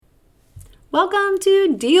Welcome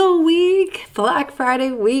to Deal Week. Black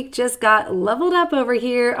Friday week just got leveled up over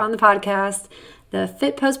here on the podcast. The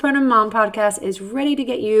Fit Postpartum Mom podcast is ready to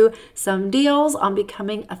get you some deals on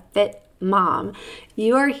becoming a fit mom.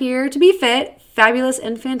 You are here to be fit, fabulous,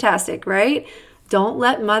 and fantastic, right? Don't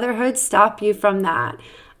let motherhood stop you from that.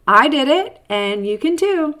 I did it, and you can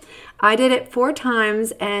too. I did it 4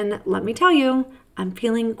 times, and let me tell you, I'm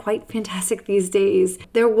feeling quite fantastic these days.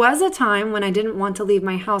 There was a time when I didn't want to leave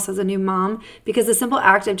my house as a new mom because the simple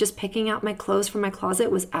act of just picking out my clothes from my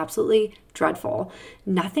closet was absolutely dreadful.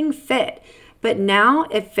 Nothing fit. But now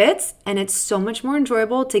it fits, and it's so much more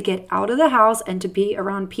enjoyable to get out of the house and to be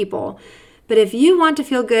around people. But if you want to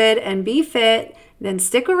feel good and be fit, then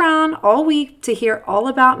stick around all week to hear all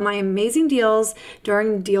about my amazing deals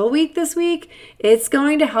during Deal Week this week. It's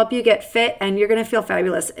going to help you get fit and you're going to feel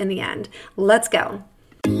fabulous in the end. Let's go.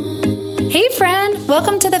 Hey friend,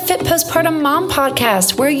 welcome to the Fit Postpartum Mom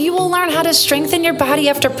podcast, where you will learn how to strengthen your body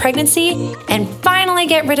after pregnancy and finally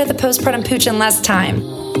get rid of the postpartum pooch in less time.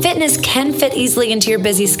 Fitness can fit easily into your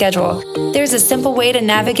busy schedule. There's a simple way to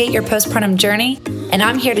navigate your postpartum journey, and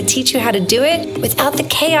I'm here to teach you how to do it without the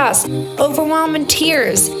chaos, overwhelm, and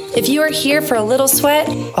tears. If you are here for a little sweat,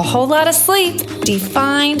 a whole lot of sleep,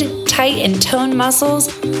 defined, tight, and toned muscles,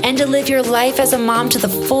 and to live your life as a mom to the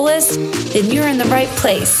fullest, then you're in the right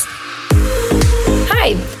place.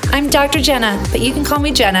 Hi, I'm Dr. Jenna, but you can call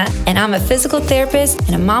me Jenna, and I'm a physical therapist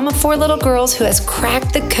and a mom of 4 little girls who has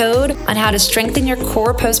cracked the code on how to strengthen your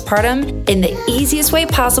core postpartum in the easiest way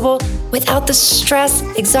possible without the stress,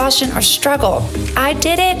 exhaustion, or struggle. I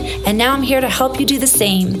did it, and now I'm here to help you do the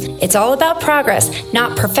same. It's all about progress,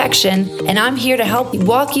 not perfection, and I'm here to help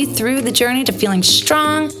walk you through the journey to feeling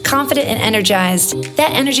strong, confident, and energized.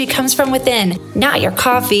 That energy comes from within, not your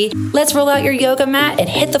coffee. Let's roll out your yoga mat and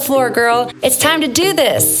hit the floor, girl. It's time to do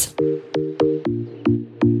this.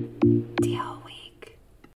 Deal Week.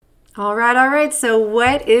 All right. So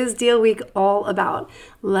what is Deal Week all about?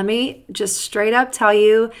 Let me just straight up tell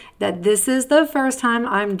you that this is the first time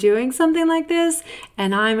I'm doing something like this,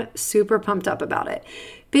 and I'm super pumped up about it.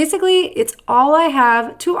 Basically, it's all I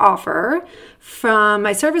have to offer from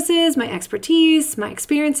my services, my expertise, my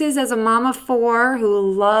experiences as a mom of 4 who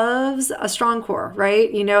loves a strong core, right?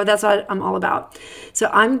 You know, that's what I'm all about. So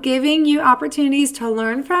I'm giving you opportunities to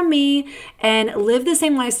learn from me and live the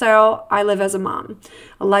same lifestyle I live as a mom.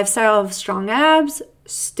 A lifestyle of strong abs,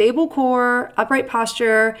 stable core, upright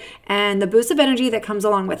posture, and the boost of energy that comes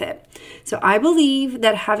along with it. So I believe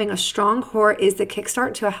that having a strong core is the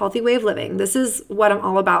kickstart to a healthy way of living. This is what I'm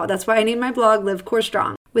all about. That's why I named my blog Live Core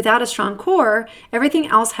Strong. Without a strong core, everything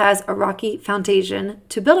else has a rocky foundation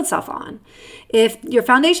to build itself on. If your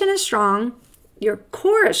foundation is strong, your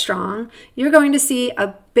core is strong, you're going to see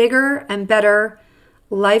a bigger and better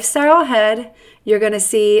lifestyle ahead. You're going to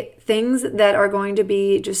see things that are going to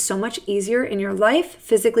be just so much easier in your life,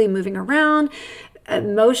 physically moving around,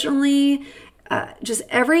 emotionally, just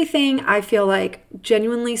everything I feel like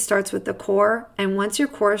genuinely starts with the core. And once your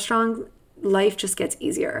core is strong, life just gets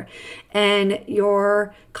easier and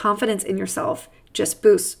your confidence in yourself just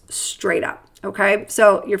boosts straight up. Okay,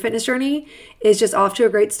 so your fitness journey is just off to a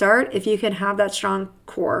great start if you can have that strong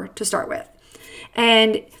core to start with.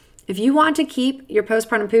 And if you want to keep your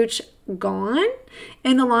postpartum pooch gone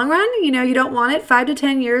in the long run, you don't want it 5 to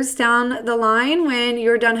 10 years down the line when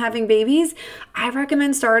you're done having babies, I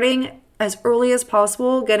recommend starting as early as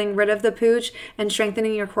possible, getting rid of the pooch and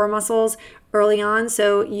strengthening your core muscles early on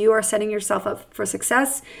so you are setting yourself up for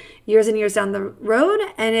success years and years down the road.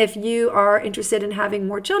 And if you are interested in having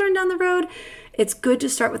more children down the road, it's good to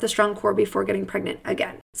start with a strong core before getting pregnant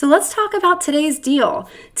again. So let's talk about today's deal.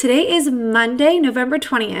 Today is Monday, November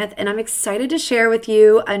 20th, and I'm excited to share with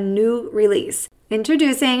you a new release.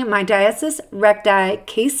 Introducing my Diastasis Recti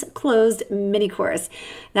Case Closed mini course.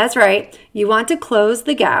 That's right, you want to close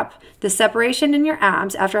the gap, the separation in your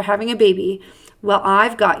abs after having a baby. Well,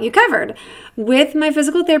 I've got you covered. With my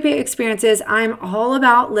physical therapy experiences, I'm all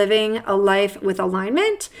about living a life with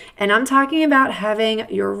alignment, and I'm talking about having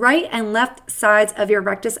your right and left sides of your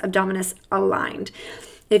rectus abdominis aligned.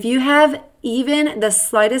 If you have even the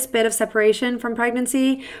slightest bit of separation from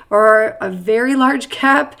pregnancy or a very large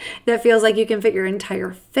gap that feels like you can fit your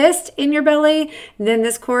entire fist in your belly, then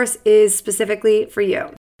this course is specifically for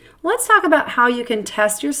you. Let's talk about how you can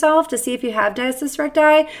test yourself to see if you have diastasis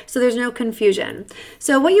recti so there's no confusion.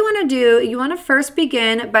 So what you want to do, you want to first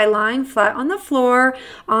begin by lying flat on the floor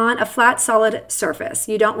on a flat, solid surface.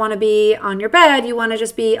 You don't want to be on your bed. You want to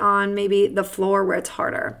just be on maybe the floor where it's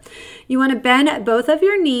harder. You want to bend both of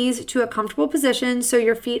your knees to a comfortable position so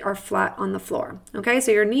your feet are flat on the floor. Okay,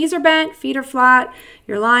 so your knees are bent, feet are flat,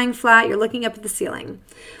 you're lying flat, you're looking up at the ceiling.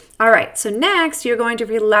 All right, so next you're going to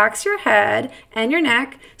relax your head and your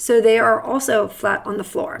neck so they are also flat on the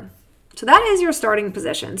floor. So that is your starting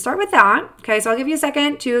position. Start with that. Okay, so I'll give you a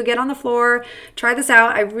second to get on the floor, try this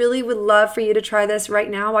out. I really would love for you to try this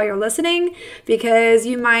right now while you're listening, because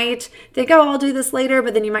you might think, oh, I'll do this later,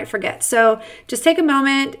 but then you might forget. So just take a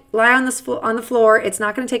moment, lie on the floor. It's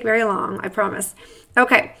not going to take very long, I promise.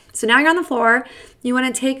 Okay, so now you're on the floor. You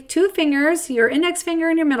want to take 2 fingers, your index finger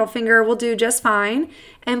and your middle finger will do just fine,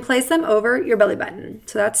 and place them over your belly button.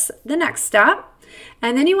 So that's the next step.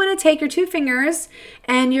 And then you want to take your 2 fingers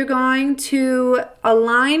and you're going to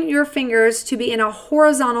align your fingers to be in a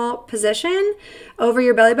horizontal position over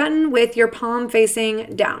your belly button with your palm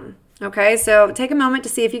facing down. Okay, so take a moment to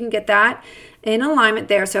see if you can get that in alignment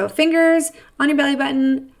there. So fingers on your belly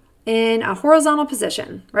button in a horizontal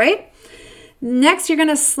position, right? Next, you're going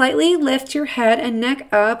to slightly lift your head and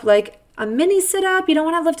neck up like a mini sit-up. You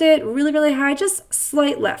don't want to lift it really, really high, just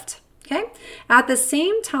slight lift. Okay. At the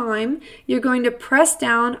same time, you're going to press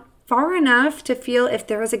down far enough to feel if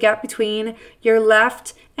there is a gap between your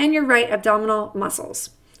left and your right abdominal muscles.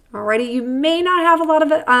 Alrighty, you may not have a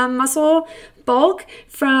lot of muscle bulk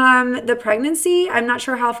from the pregnancy. I'm not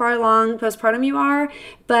sure how far along postpartum you are,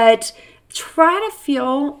 but try to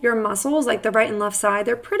feel your muscles, like the right and left side.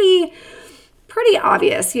 They're pretty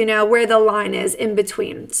obvious, where the line is in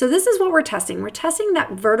between. So this is what we're testing. We're testing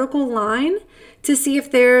that vertical line to see if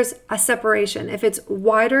there's a separation, if it's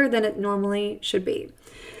wider than it normally should be.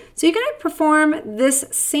 So you're going to perform this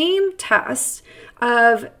same test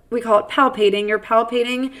of, we call it palpating. You're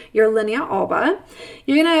palpating your linea alba.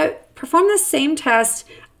 You're going to perform the same test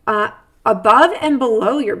above and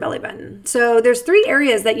below your belly button. So there's 3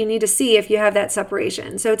 areas that you need to see if you have that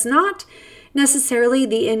separation. So it's not necessarily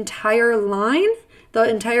the entire line, the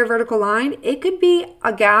entire vertical line. It could be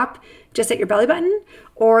a gap just at your belly button,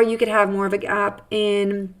 or you could have more of a gap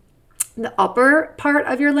in the upper part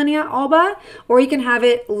of your linea alba, or you can have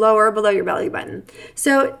it lower below your belly button.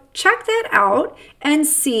 So check that out and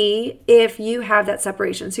see if you have that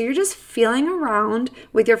separation. So you're just feeling around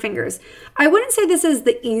with your fingers. I wouldn't say this is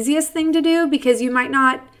the easiest thing to do because you might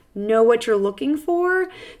not know what you're looking for,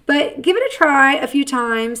 but give it a try a few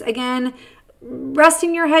times. Again,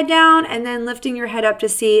 resting your head down and then lifting your head up to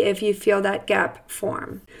see if you feel that gap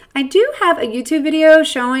form. I do have a YouTube video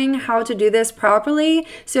showing how to do this properly.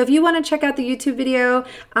 So if you want to check out the YouTube video,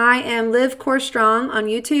 I am Live Core Strong on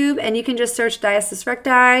YouTube, and you can just search Diastasis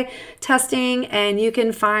Recti testing and you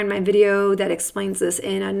can find my video that explains this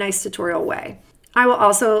in a nice tutorial way. I will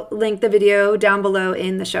also link the video down below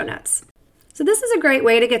in the show notes. So this is a great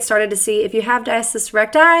way to get started to see if you have diastasis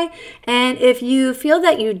recti, and if you feel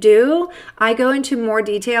that you do, I go into more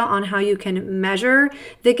detail on how you can measure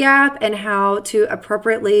the gap and how to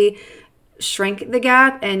appropriately shrink the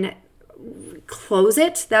gap and close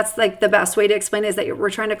it. That's like the best way to explain it, is that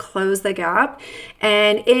we're trying to close the gap.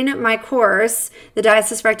 And in my course, the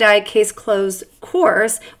Diastasis Recti Case Closed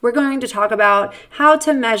course, we're going to talk about how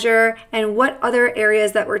to measure and what other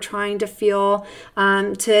areas that we're trying to feel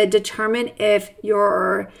to determine if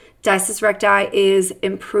your diastasis recti is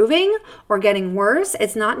improving or getting worse.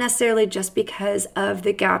 It's not necessarily just because of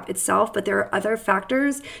the gap itself, but there are other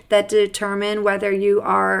factors that determine whether you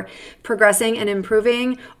are progressing and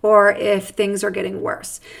improving or if things are getting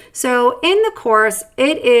worse. So in the course,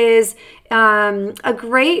 it is a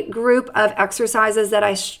great group of exercises that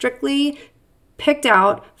I strictly picked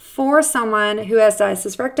out for someone who has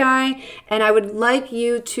diastasis recti, and I would like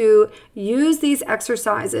you to use these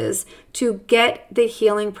exercises to get the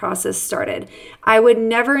healing process started. I would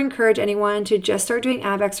never encourage anyone to just start doing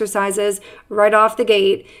ab exercises right off the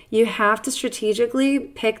gate. You have to strategically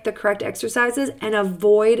pick the correct exercises and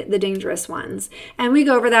avoid the dangerous ones. And we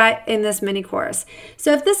go over that in this mini course.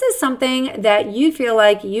 So if this is something that you feel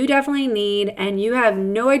like you definitely need and you have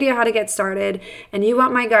no idea how to get started and you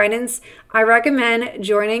want my guidance, I recommend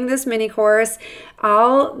joining this mini course.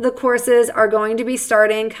 All the courses are going to be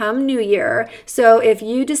starting come New Year. So if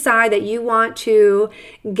you decide that you want to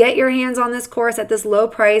get your hands on this course at this low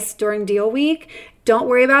price during deal week, don't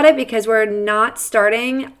worry about it, because we're not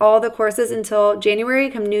starting all the courses until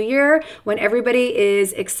January, come New Year, when everybody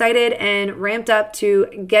is excited and ramped up to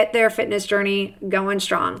get their fitness journey going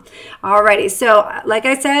strong. Alrighty, so like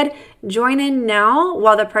I said, join in now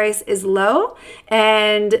while the price is low,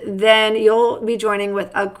 and then you'll be joining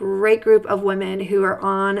with a great group of women who are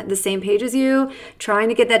on the same page as you, trying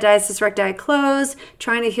to get that diastasis recti closed,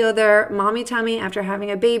 trying to heal their mommy tummy after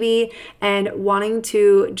having a baby, and wanting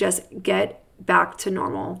to just get back to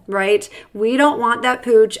normal, right? We don't want that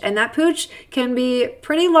pooch, and that pooch can be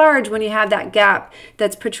pretty large when you have that gap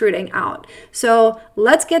that's protruding out. So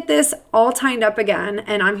let's get this all tightened up again,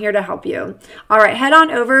 and I'm here to help you. All right, head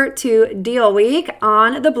on over to Deal Week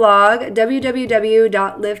on the blog,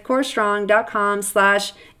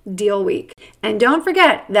 www.livecorestrong.com/Deal Week. And don't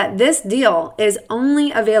forget that this deal is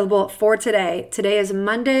only available for today. Today is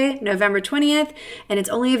Monday, November 20th, and it's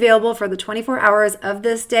only available for the 24 hours of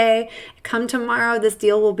this day. Come tomorrow, this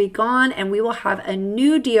deal will be gone, and we will have a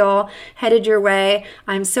new deal headed your way.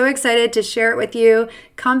 I'm so excited to share it with you.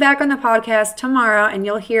 Come back on the podcast tomorrow, and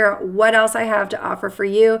you'll hear what else I have to offer for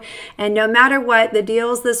you. And no matter what, the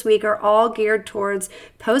deals this week are all geared towards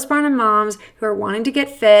postpartum moms who are wanting to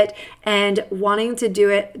get fit and wanting to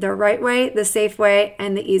do it the right way, the safe way,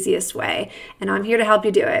 and the easiest way. And I'm here to help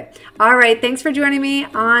you do it. All right, thanks for joining me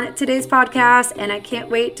on today's podcast, and I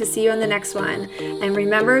can't wait to see you on the next one. And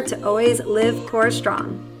remember to always live core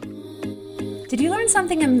strong. Did you learn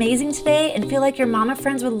something amazing today and feel like your mama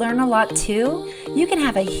friends would learn a lot too? You can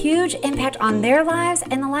have a huge impact on their lives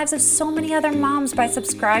and the lives of so many other moms by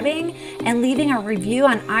subscribing and leaving a review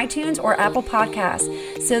on iTunes or Apple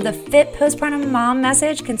Podcasts so the Fit Postpartum Mom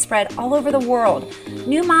message can spread all over the world.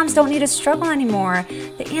 New moms don't need to struggle anymore.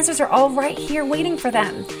 The answers are all right here waiting for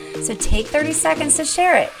them. So take 30 seconds to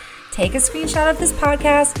share it. Take a screenshot of this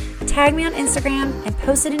podcast, tag me on Instagram, and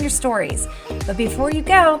post it in your stories. But before you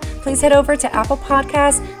go, please head over to Apple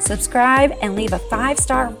Podcasts, subscribe, and leave a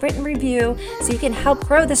 5-star written review so you can help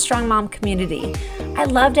grow the Strong Mom community.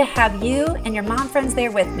 I'd love to have you and your mom friends there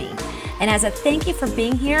with me. And as a thank you for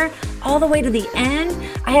being here all the way to the end,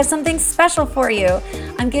 I have something special for you.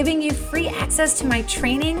 I'm giving you free access to my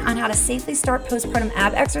training on how to safely start postpartum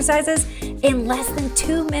ab exercises in less than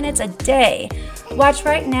 2 minutes a day. Watch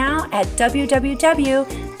right now at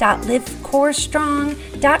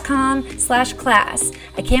www.livecorestrong.com/class.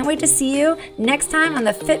 I can't wait to see you next time on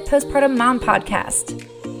the Fit Postpartum Mom podcast.